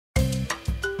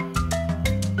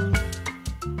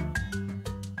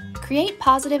Create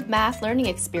positive math learning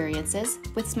experiences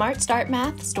with Smart Start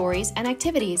math stories and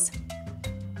activities.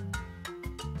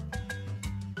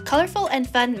 Colorful and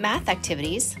fun math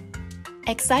activities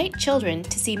excite children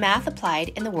to see math applied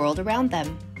in the world around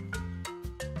them.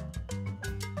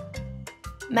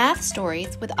 Math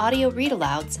stories with audio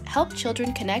read-alouds help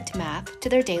children connect math to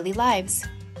their daily lives.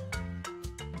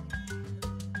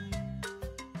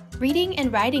 Reading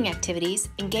and writing activities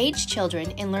engage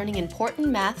children in learning important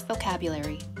math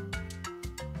vocabulary.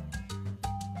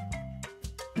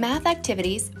 Math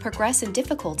activities progress in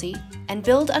difficulty and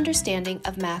build understanding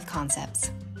of math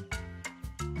concepts.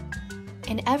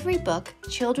 In every book,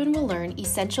 children will learn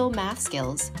essential math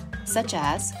skills such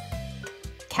as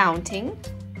counting,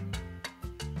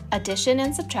 addition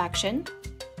and subtraction,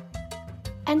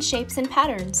 and shapes and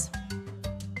patterns.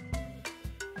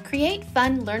 Create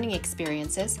fun learning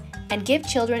experiences and give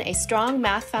children a strong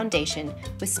math foundation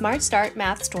with Smart Start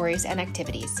math stories and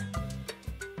activities.